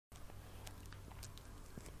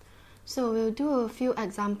So we'll do a few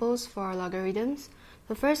examples for logarithms.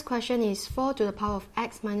 The first question is 4 to the power of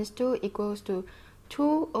x minus 2 equals to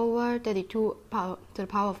 2 over 32 to the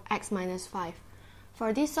power of x minus 5.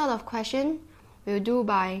 For this sort of question, we'll do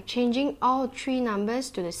by changing all three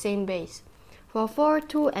numbers to the same base. For 4,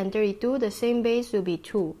 2, and 32, the same base will be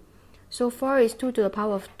 2. So 4 is 2 to the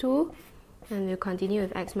power of 2, and we'll continue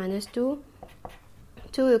with x minus 2.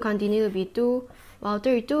 2 will continue to be 2, while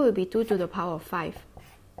 32 will be 2 to the power of 5.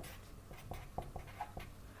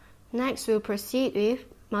 Next, we'll proceed with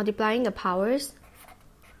multiplying the powers.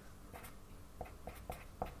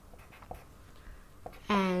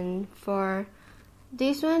 And for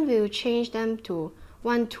this one, we'll change them to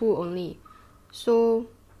 1, 2 only. So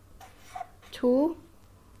 2.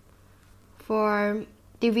 For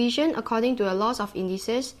division, according to the laws of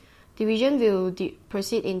indices, division will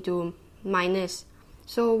proceed into minus.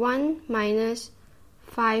 So 1 minus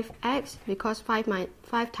 5x, because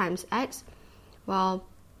 5 times x, while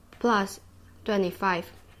plus 25,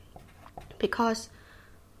 because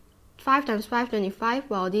 5 times 5, 25,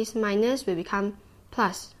 while this minus will become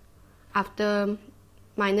plus. After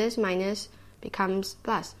minus, minus becomes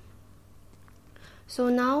plus. So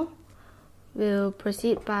now we'll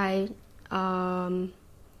proceed by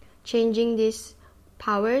changing these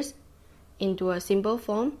powers into a simple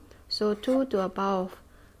form. So 2 to the power of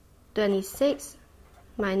 26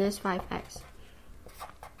 minus 5x.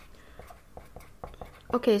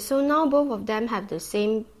 Okay, so now both of them have the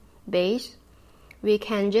same base. We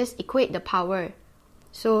can just equate the power.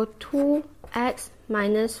 So 2x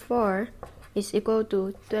minus 4 is equal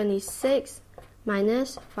to 26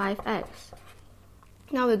 minus 5x.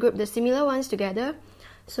 Now we group the similar ones together.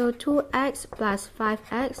 So 2x plus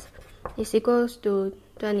 5x is equals to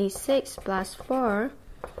 26 plus 4,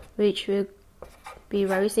 which will be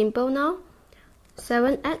very simple now.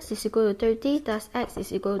 7x is equal to 30, thus x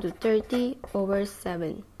is equal to 30 over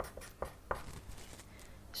 7.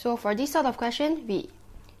 So for this sort of question, we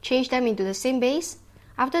change them into the same base.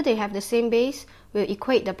 After they have the same base, we'll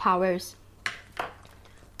equate the powers.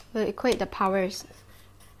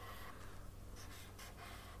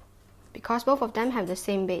 Because both of them have the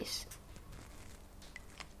same base.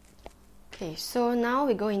 Okay, so now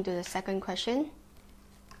we go into the second question.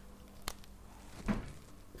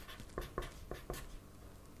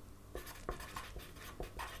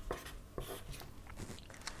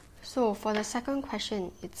 So for the second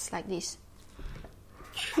question, it's like this.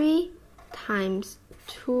 3 times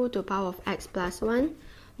 2 to the power of x plus 1.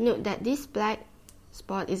 Note that this black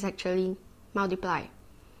spot is actually multiply.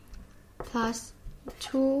 Plus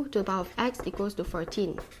 2 to the power of x equals to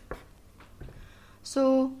 14.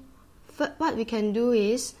 So what we can do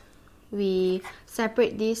is we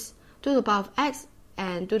separate this 2 to the power of x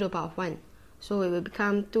and 2 to the power of 1. So it will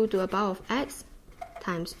become 2 to the power of x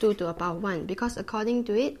times 2 to the power of 1, because according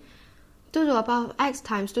to it, 2 to the power of x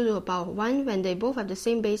times 2 to the power of 1, when they both have the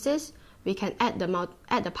same basis, we can add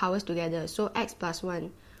the powers together. So x plus 1.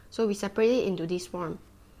 So we separate it into this form.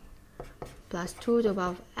 Plus 2 to the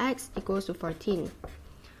power of x equals to 14.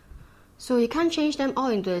 So you can't change them all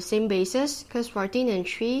into the same basis, because 14 and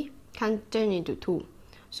 3 can't turn into 2.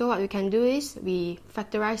 So what we can do is we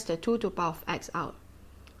factorize the 2 to the power of x out.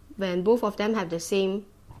 When both of them have the same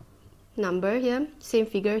number here, same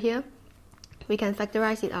figure here, we can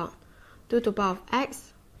factorize it out. 2 to the power of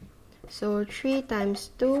x, so 3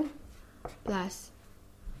 times 2 plus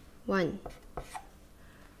 1.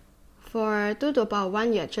 For 2 to the power of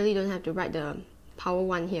 1, you actually don't have to write the power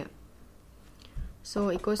 1 here. So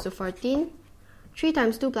it goes to 14. 3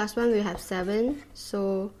 times 2 plus 1 will have 7,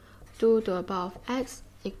 so 2 to the power of x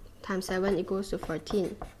times 7 equals to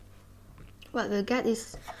 14. What we'll get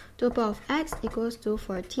is 2 to the power of x equals to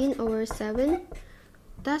 14 over 7.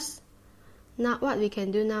 Thus, now what we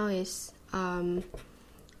can do now is,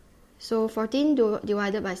 so 14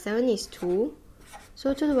 divided by 7 is 2.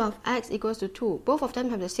 So 2 to the power of x equals to 2. Both of them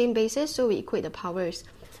have the same basis, so we equate the powers.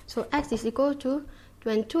 So x is equal to,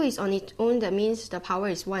 when 2 is on its own, that means the power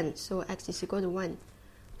is 1. So x is equal to 1.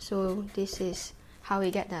 So this is how we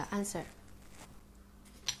get the answer.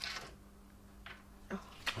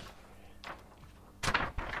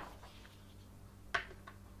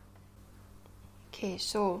 Okay,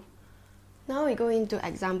 so now we go into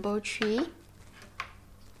example 3.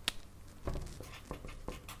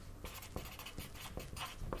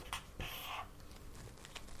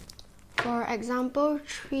 For example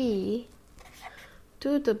 3,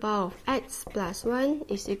 2 to the power of x plus 1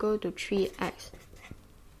 is equal to 3x.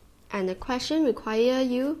 And the question requires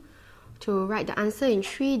you to write the answer in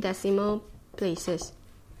 3 decimal places.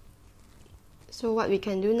 So what we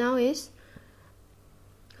can do now is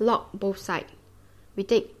log both sides. We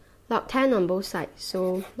take log 10 on both sides.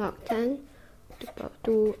 So log 10 to the power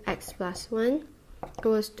 2x plus 1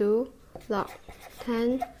 goes to log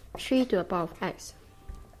 10 3 to the power of x.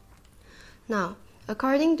 Now,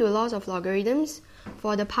 according to laws of logarithms,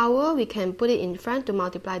 for the power we can put it in front to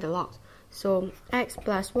multiply the logs. So x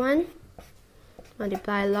plus 1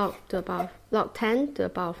 multiply log 10 to the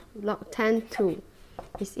power of log 10 2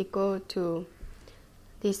 is equal to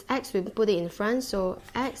this x, we put it in front, so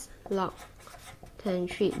x log 10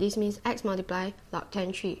 3. This means x multiply log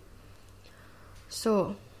 10 3.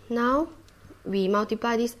 So now we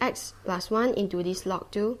multiply this x plus 1 into this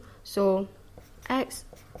log 2. So x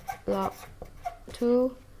log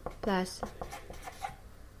 2 plus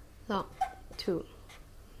log 2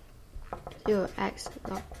 0 x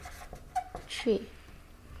log 3.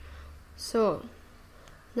 So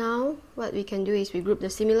now what we can do is we group the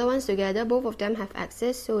similar ones together. Both of them have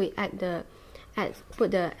x's, so we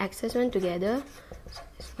put the x's one together. So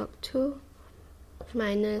it's log 2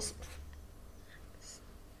 minus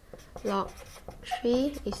log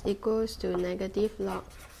 3 is equals to negative log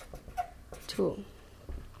 2.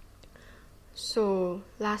 So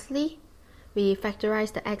lastly, we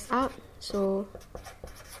factorize the x out. So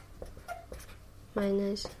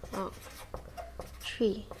minus log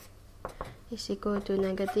 3 is equal to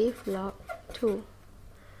negative log 2.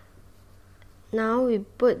 Now we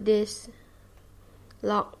put this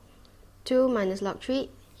log 2 minus log 3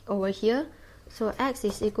 over here. So x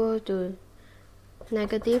is equal to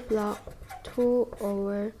negative log 2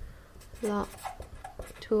 over log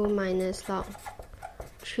 2 minus log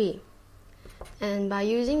 3. And by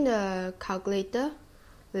using the calculator,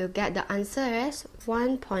 we'll get the answer as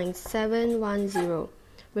 1.710.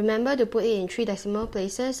 Remember to put it in 3 decimal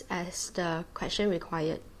places as the question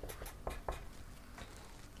required.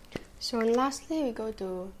 So lastly, we go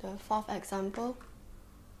to the fourth example.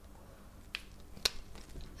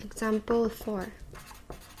 Example 4.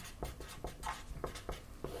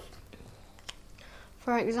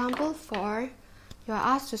 For example 4, you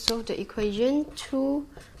are asked to solve the equation 2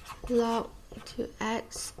 log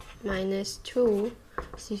 2x minus 2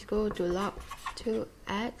 is equal to log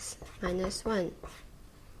 2x minus 1.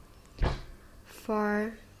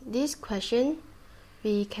 For this question,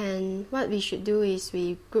 what we should do is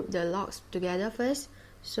we group the logs together first.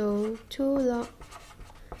 So 2 log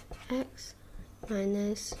x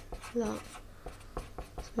minus log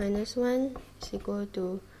minus 1 is equal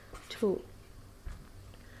to 2.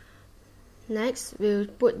 Next, we'll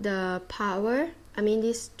put the power,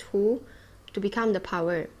 this 2, to become the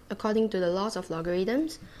power according to the laws of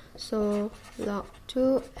logarithms. So log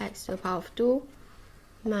 2x to the power of 2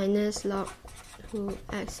 minus log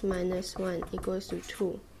 2x minus 1 equals to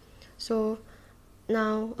 2. So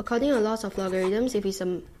now, according to the laws of logarithms, if it's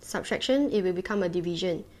a subtraction, it will become a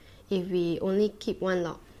division if we only keep one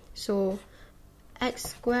log. So x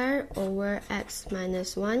squared over x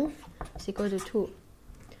minus 1 is equal to 2.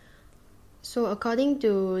 So according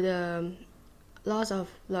to the laws of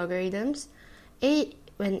logarithms,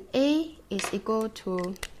 when a is equal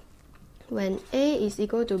to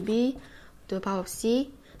b to the power of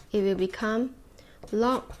c, it will become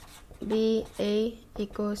log ba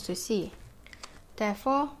equals to c.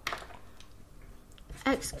 Therefore,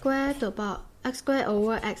 x squared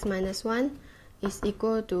over x minus 1 is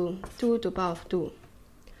equal to 2 to the power of 2.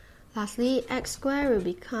 Lastly, x squared will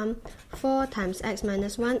become 4 times x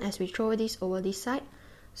minus 1 as we throw this over this side.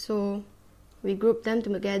 So we group them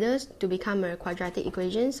together to become a quadratic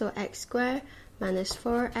equation. So x squared minus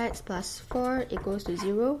 4x plus 4 equals to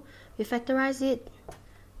 0. We factorize it.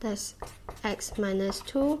 That's x minus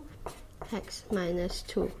 2, x minus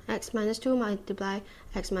 2. X minus 2 multiply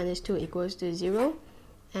x minus 2 equals to 0.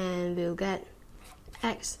 And we'll get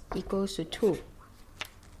x equals to 2.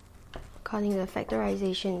 According to the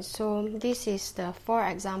factorization. So this is the 4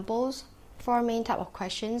 examples, 4 main type of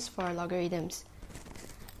questions for logarithms.